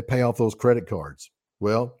and they pay off those credit cards.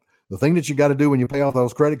 Well, the thing that you got to do when you pay off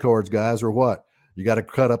those credit cards, guys, are what? You got to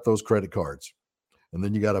cut up those credit cards. And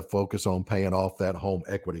then you got to focus on paying off that home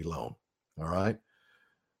equity loan. All right.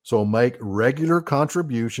 So make regular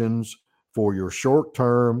contributions for your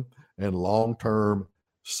short-term and long-term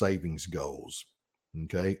savings goals.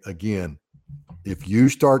 Okay. Again, if you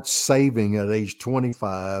start saving at age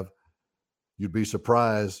 25, you'd be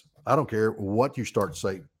surprised. I don't care what you start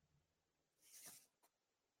saving.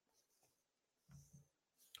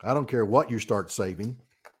 I don't care what you start saving.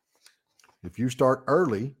 If you start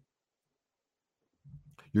early,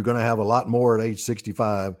 you're going to have a lot more at age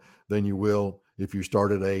 65 than you will if you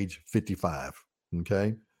start at age 55.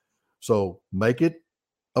 Okay. So make it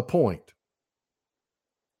a point.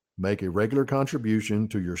 Make a regular contribution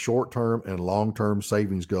to your short-term and long-term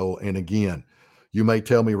savings goal. And again, you may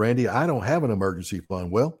tell me, Randy, I don't have an emergency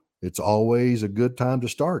fund. Well, it's always a good time to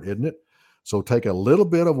start, isn't it? So take a little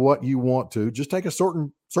bit of what you want to, just take a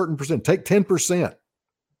certain percent, take 10%.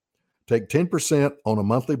 Take 10% on a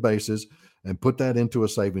monthly basis and put that into a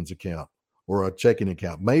savings account or a checking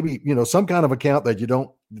account. Maybe, some kind of account that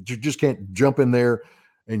you just can't jump in there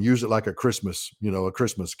and use it like a Christmas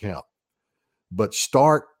account. But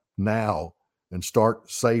start now and start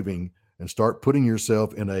saving and start putting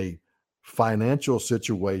yourself in a financial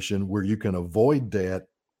situation where you can avoid debt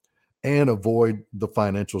and avoid the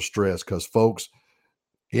financial stress. Because folks,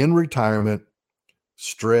 in retirement,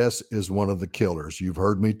 stress is one of the killers. You've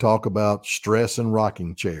heard me talk about stress and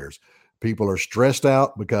rocking chairs. People are stressed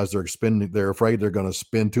out because they're afraid they're going to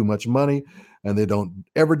spend too much money, and they don't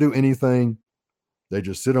ever do anything. They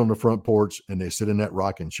just sit on the front porch and they sit in that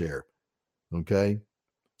rocking chair. Okay.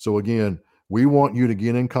 So again, we want you to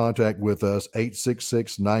get in contact with us,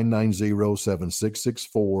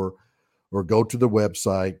 866-990-7664, or go to the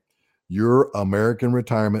website,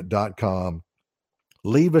 youramericanretirement.com.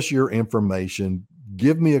 Leave us your information.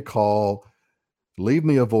 Give me a call. Leave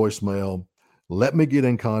me a voicemail. Let me get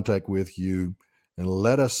in contact with you, and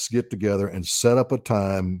let us get together and set up a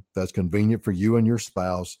time that's convenient for you and your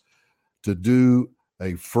spouse to do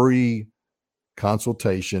a free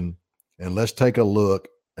consultation. And let's take a look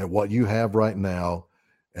at what you have right now,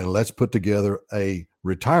 and let's put together a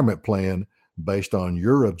retirement plan based on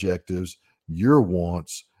your objectives, your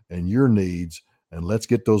wants, and your needs. And let's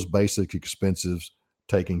get those basic expenses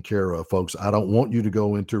taken care of, folks. I don't want you to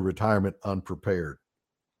go into retirement unprepared.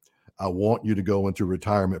 I want you to go into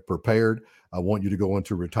retirement prepared. I want you to go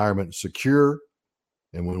into retirement secure.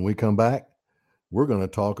 And when we come back, we're going to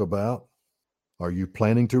talk about, are you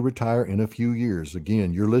planning to retire in a few years?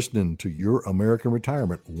 Again, you're listening to Your American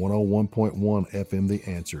Retirement, 101.1 FM The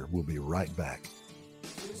Answer. We'll be right back.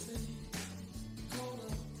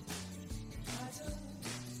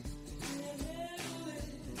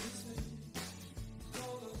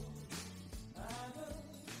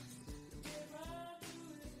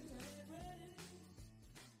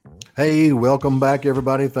 Hey, welcome back,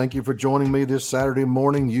 everybody. Thank you for joining me this Saturday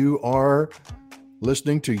morning. You are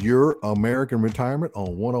listening to Your American Retirement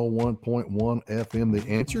on 101.1 FM The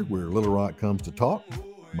Answer, where Little Rock comes to talk.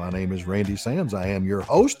 My name is Randy Sams. I am your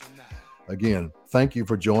host. Again, thank you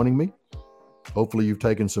for joining me. Hopefully you've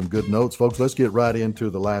taken some good notes. Folks, let's get right into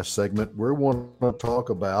the last segment. We want to talk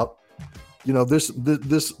about,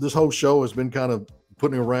 this whole show has been kind of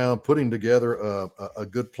putting together a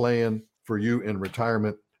good plan for you in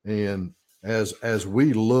retirement. And as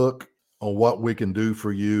we look on what we can do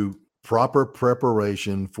for you, proper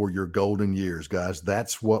preparation for your golden years, guys,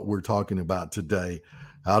 that's what we're talking about today.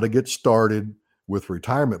 How to get started with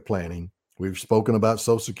retirement planning. We've spoken about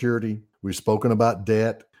Social Security. We've spoken about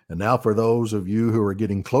debt. And now for those of you who are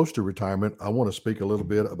getting close to retirement, I want to speak a little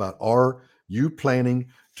bit about, are you planning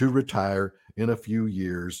to retire in a few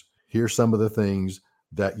years? Here's some of the things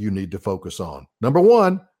that you need to focus on. Number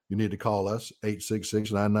one, you need to call us,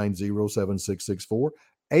 866-990-7664,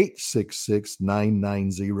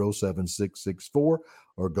 866-990-7664,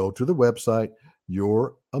 or go to the website,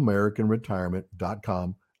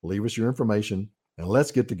 youramericanretirement.com. Leave us your information, and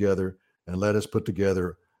let's get together and let us put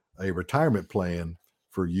together a retirement plan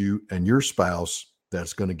for you and your spouse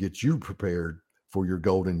that's going to get you prepared for your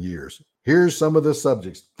golden years. Here's some of the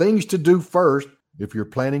subjects. Things to do first if you're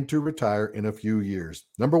planning to retire in a few years.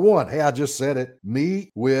 Number one, hey, I just said it.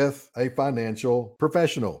 Meet with a financial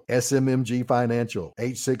professional. SMMG Financial,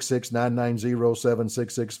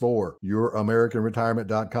 866-990-7664.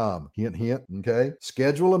 YourAmericanRetirement.com. Hint, hint, okay?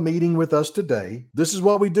 Schedule a meeting with us today. This is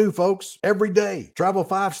what we do, folks. Every day, travel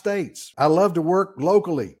 5 states. I love to work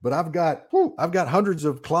locally, but I've got hundreds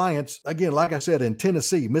of clients, again, like I said, in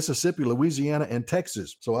Tennessee, Mississippi, Louisiana, and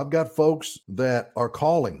Texas. So I've got folks that are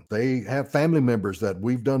calling. They have family members that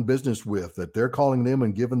we've done business with, that they're calling them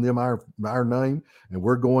and giving them our name, and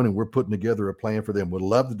we're going and we're putting together a plan for them. We'd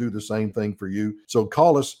love to do the same thing for you. So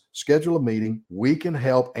call us, schedule a meeting. We can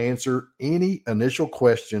help answer any initial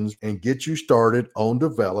questions and get you started on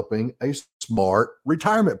developing a smart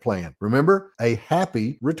retirement plan. Remember, a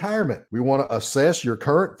happy retirement. We want to assess your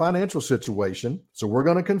current financial situation. So we're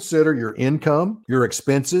going to consider your income, your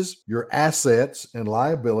expenses, your assets and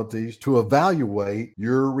liabilities to evaluate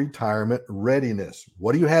your retirement readiness.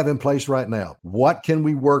 What do you have in place right now? What can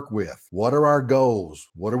we work with? What are our goals?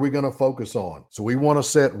 What are we going to focus on? So we want to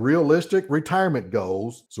set realistic retirement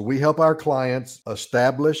goals. So we help our clients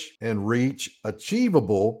establish and reach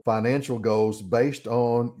achievable financial goals based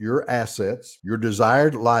on your assets, your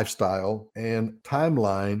desired lifestyle, and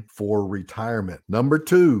timeline for retirement. Number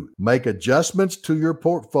 2, make adjustments to your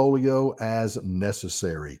portfolio as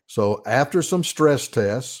necessary. So after some stress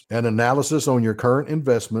tests and analysis on your current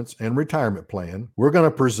investments and retirement plan, we're going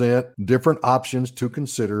to present different options to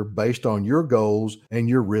consider based on your goals and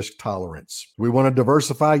your risk tolerance. We want to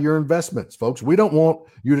diversify your investments, folks. We don't want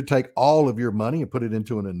you to take all of your money and put it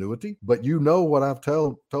into an annuity, but you know what I've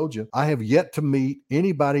told you. I have yet to meet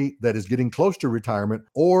anybody that is getting close to retirement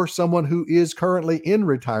or someone who is currently in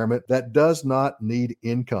retirement that does not need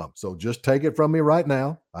income. So just take it from me right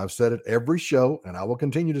now. I've said it every show and I will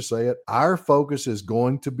continue to say it. Our focus is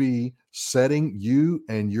going to be setting you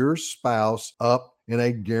and your spouse up in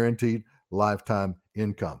a guaranteed lifetime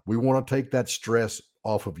income. We want to take that stress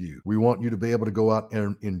off of you. We want you to be able to go out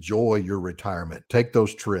and enjoy your retirement. Take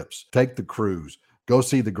those trips, take the cruise, go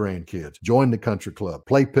see the grandkids, join the country club,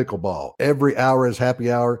 play pickleball. Every hour is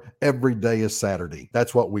happy hour. Every day is Saturday.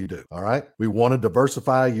 That's what we do. All right. We want to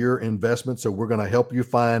diversify your investments. So we're going to help you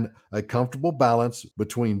find a comfortable balance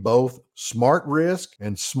between both smart risk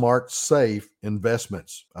and smart, safe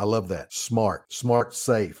investments. I love that. Smart,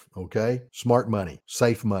 safe. Okay. Smart money,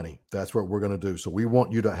 safe money. That's what we're going to do. So we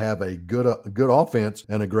want you to have a good offense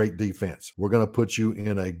and a great defense. We're going to put you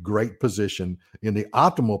in a great position, in the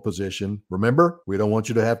optimal position. Remember, we don't want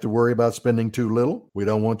you to have to worry about spending too little. We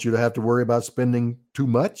don't want you to have to worry about spending too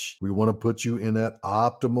much. We want to put you in that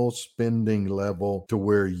optimal spending level to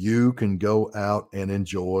where you can go out and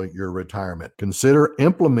enjoy your retirement. Consider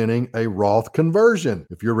implementing a Roth conversion.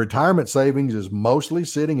 If your retirement savings is mostly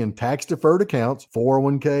sitting in tax-deferred accounts,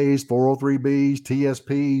 401ks, 403bs,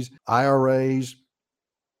 TSPs, IRAs,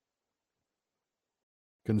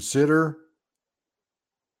 consider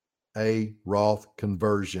a Roth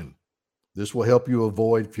conversion. This will help you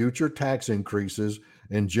avoid future tax increases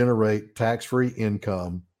and generate tax-free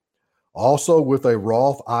income. Also, with a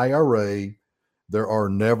Roth IRA, there are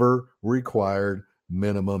never required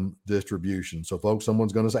minimum distributions. So, folks,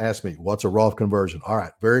 someone's going to ask me, what's a Roth conversion? All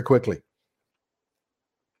right, very quickly,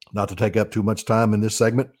 not to take up too much time in this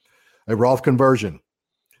segment, a Roth conversion.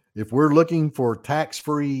 If we're looking for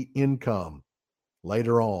tax-free income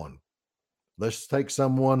later on, let's take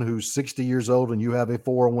someone who's 60 years old and you have a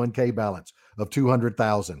 401k balance of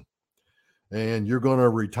 $200,000 and you're going to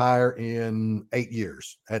retire in 8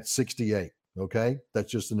 years at 68. Okay.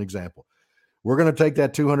 That's just an example. We're going to take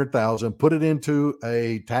that $200,000, put it into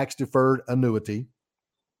a tax deferred annuity.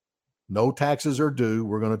 No taxes are due.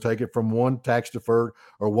 We're going to take it from one tax deferred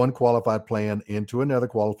or one qualified plan into another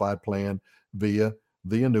qualified plan via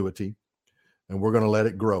the annuity. And we're going to let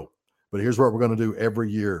it grow. But here's what we're going to do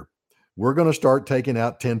every year. We're going to start taking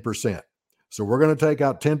out 10%. So we're going to take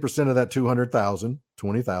out 10% of that 200,000,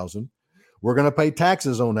 20,000. We're going to pay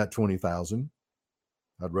taxes on that 20,000.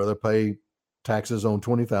 I'd rather pay taxes on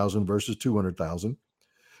 20,000 versus 200,000.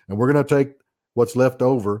 And we're going to take what's left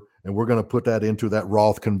over and we're going to put that into that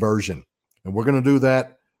Roth conversion. And we're going to do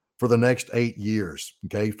that for the next 8 years.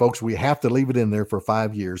 Okay, folks, we have to leave it in there for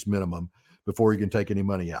 5 years minimum before you can take any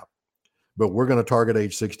money out. But we're going to target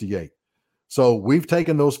age 68. So we've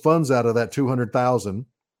taken those funds out of that 200,000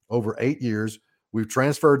 over 8 years. We've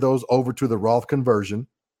transferred those over to the Roth conversion.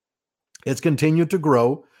 It's continued to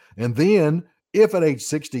grow. And then if at age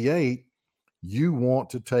 68, you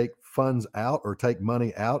want to take funds out or take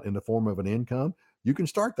money out in the form of an income, you can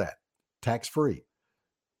start that tax-free.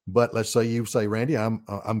 But let's say you say, Randy, I'm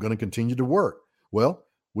going to continue to work. Well,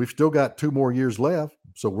 we've still got 2 more years left.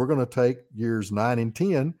 So we're going to take years 9 and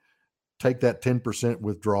 10, take that 10%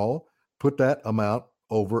 withdrawal, put that amount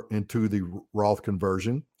over into the Roth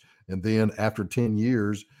conversion. And then after 10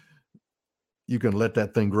 years, you can let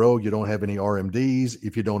that thing grow. You don't have any RMDs.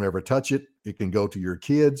 If you don't ever touch it, it can go to your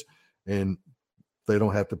kids and they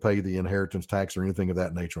don't have to pay the inheritance tax or anything of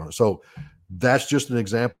that nature on it. So that's just an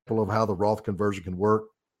example of how the Roth conversion can work.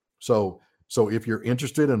 So if you're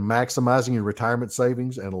interested in maximizing your retirement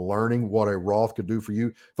savings and learning what a Roth could do for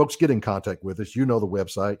you, folks, get in contact with us. You know the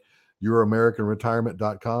website,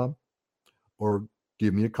 youramericanretirement.com, or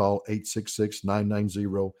give me a call,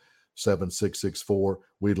 866-990-7664.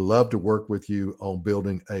 We'd love to work with you on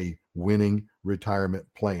building a winning retirement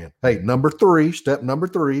plan. Hey, step number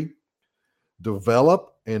 3,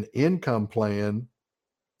 develop an income plan.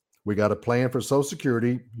 We got a plan for Social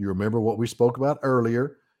Security. You remember what we spoke about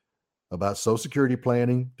earlier about Social Security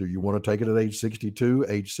planning. Do you want to take it at age 62,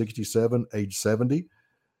 age 67, age 70?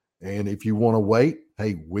 And if you want to wait,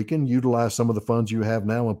 hey, we can utilize some of the funds you have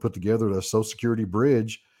now and put together a Social Security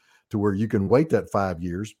bridge to where you can wait that 5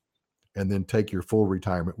 years and then take your full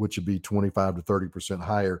retirement, which would be 25 to 30%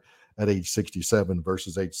 higher at age 67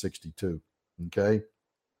 versus age 62. Okay.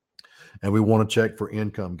 And we want to check for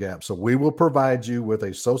income gaps. So we will provide you with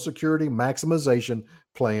a Social Security maximization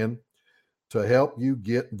plan to help you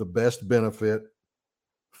get the best benefit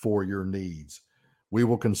for your needs. We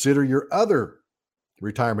will consider your other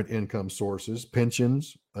retirement income sources,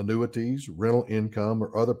 pensions, annuities, rental income,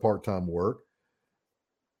 or other part-time work.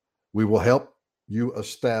 We will help you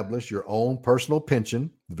establish your own personal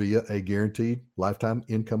pension via a guaranteed lifetime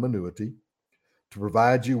income annuity to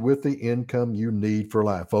provide you with the income you need for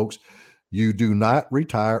life. Folks, you do not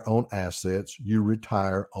retire on assets, you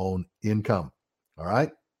retire on income. All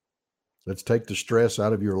right? Let's take the stress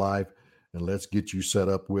out of your life and let's get you set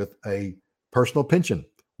up with a personal pension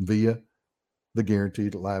via the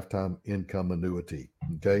guaranteed lifetime income annuity.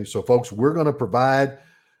 Okay, so folks, we're going to provide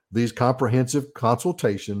these comprehensive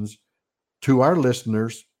consultations to our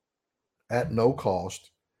listeners at no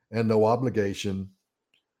cost and no obligation.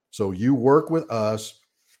 So you work with us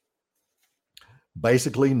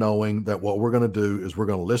basically knowing that what we're going to do is we're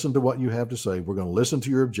going to listen to what you have to say. We're going to listen to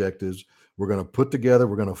your objectives. We're going to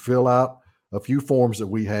we're going to fill out a few forms that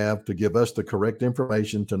we have to give us the correct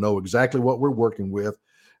information to know exactly what we're working with.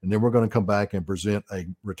 And then we're going to come back and present a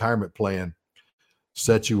retirement plan,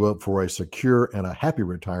 set you up for a secure and a happy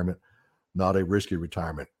retirement, not a risky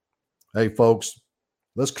retirement. Hey, folks,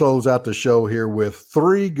 let's close out the show here with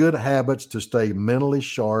 3 good habits to stay mentally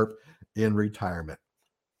sharp in retirement.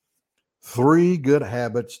 3 good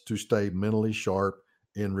habits to stay mentally sharp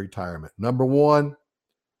in retirement. Number 1,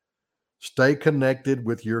 stay connected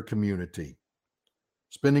with your community.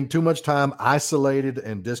 Spending too much time isolated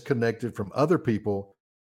and disconnected from other people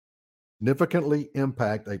significantly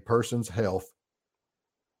impact a person's health,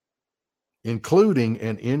 including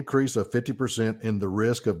an increase of 50% in the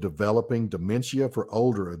risk of developing dementia for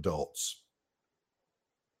older adults.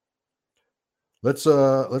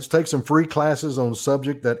 Let's take some free classes on a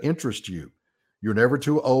subject that interests you. You're never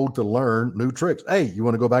too old to learn new tricks. Hey, you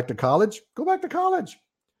want to go back to college? Go back to college.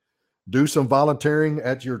 Do some volunteering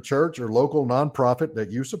at your church or local nonprofit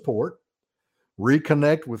that you support.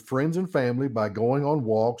 Reconnect with friends and family by going on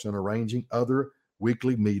walks and arranging other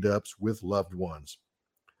weekly meetups with loved ones.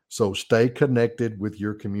 So stay connected with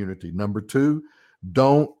your community. Number 2,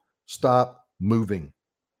 don't stop moving.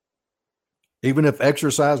 Even if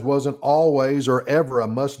exercise wasn't always or ever a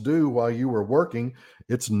must do while you were working,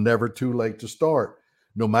 it's never too late to start.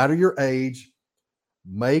 No matter your age,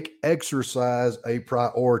 make exercise a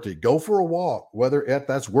priority. Go for a walk, whether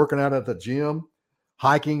that's working out at the gym,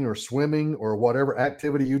 hiking or swimming or whatever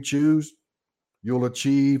activity you choose. You'll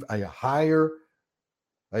achieve a higher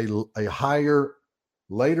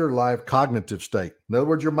later life cognitive state. In other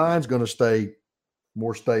words, your mind's going to stay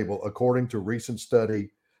more stable, according to a recent study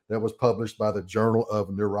that was published by the Journal of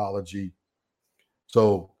Neurology.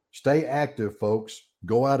 So stay active, folks.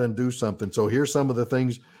 Go out and do something. So here's some of the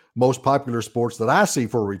things, most popular sports that I see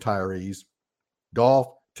for retirees: golf,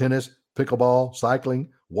 tennis, pickleball,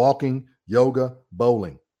 cycling, walking, yoga,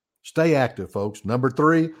 bowling. Stay active, folks. Number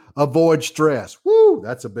 3, avoid stress. Woo,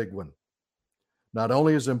 that's a big one. Not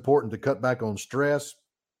only is it important to cut back on stress,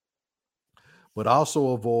 but also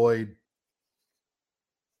avoid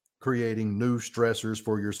creating new stressors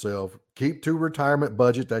for yourself. Keep to retirement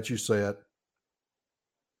budget that you set.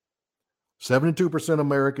 72% of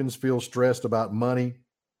Americans feel stressed about money.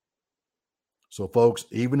 So folks,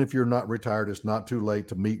 even if you're not retired, it's not too late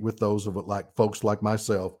to meet with those of folks like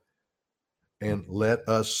myself and let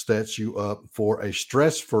us set you up for a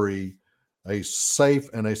stress-free a safe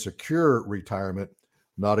and a secure retirement,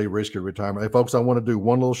 not a risky retirement. Hey, folks, I want to do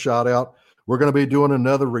one little shout out. We're going to be doing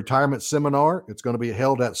another retirement seminar. It's going to be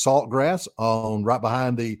held at Saltgrass right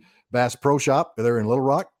behind the Bass Pro Shop there in Little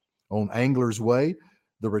Rock on Anglers Way.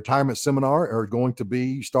 The retirement seminar are going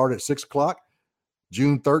to start at 6 o'clock,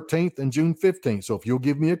 June 13th and June 15th. So if you'll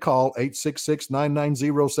give me a call,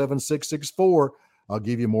 866-990-7664, I'll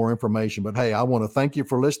give you more information. But hey, I want to thank you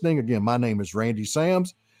for listening. Again, my name is Randy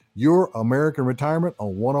Sams, your American Retirement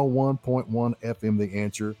on 101.1 FM The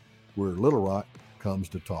Answer, where Little Rock comes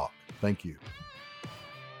to talk. Thank you.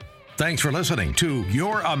 Thanks for listening to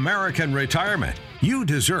Your American Retirement. You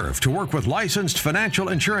deserve to work with licensed financial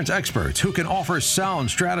insurance experts who can offer sound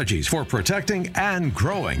strategies for protecting and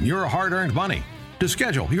growing your hard-earned money. To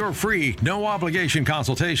schedule your free, no-obligation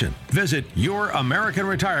consultation, visit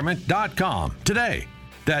YourAmericanRetirement.com today.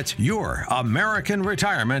 That's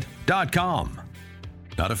YourAmericanRetirement.com.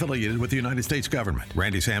 Not affiliated with the United States government.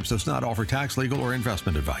 Randy Sams does not offer tax, legal, or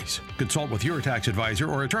investment advice. Consult with your tax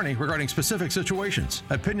advisor or attorney regarding specific situations.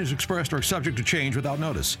 Opinions expressed are subject to change without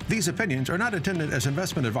notice. These opinions are not intended as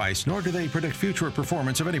investment advice, nor do they predict future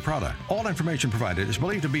performance of any product. All information provided is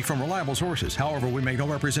believed to be from reliable sources. However, we make no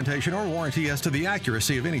representation or warranty as to the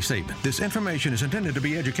accuracy of any statement. This information is intended to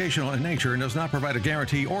be educational in nature and does not provide a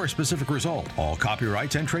guarantee or a specific result. All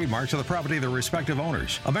copyrights and trademarks are the property of their respective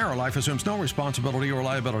owners. AmeriLife assumes no responsibility or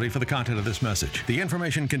liability for the content of this message. The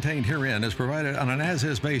information contained herein is provided on an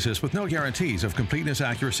as-is basis with no guarantees of completeness,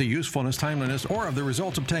 accuracy, usefulness, timeliness, or of the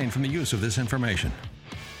results obtained from the use of this information.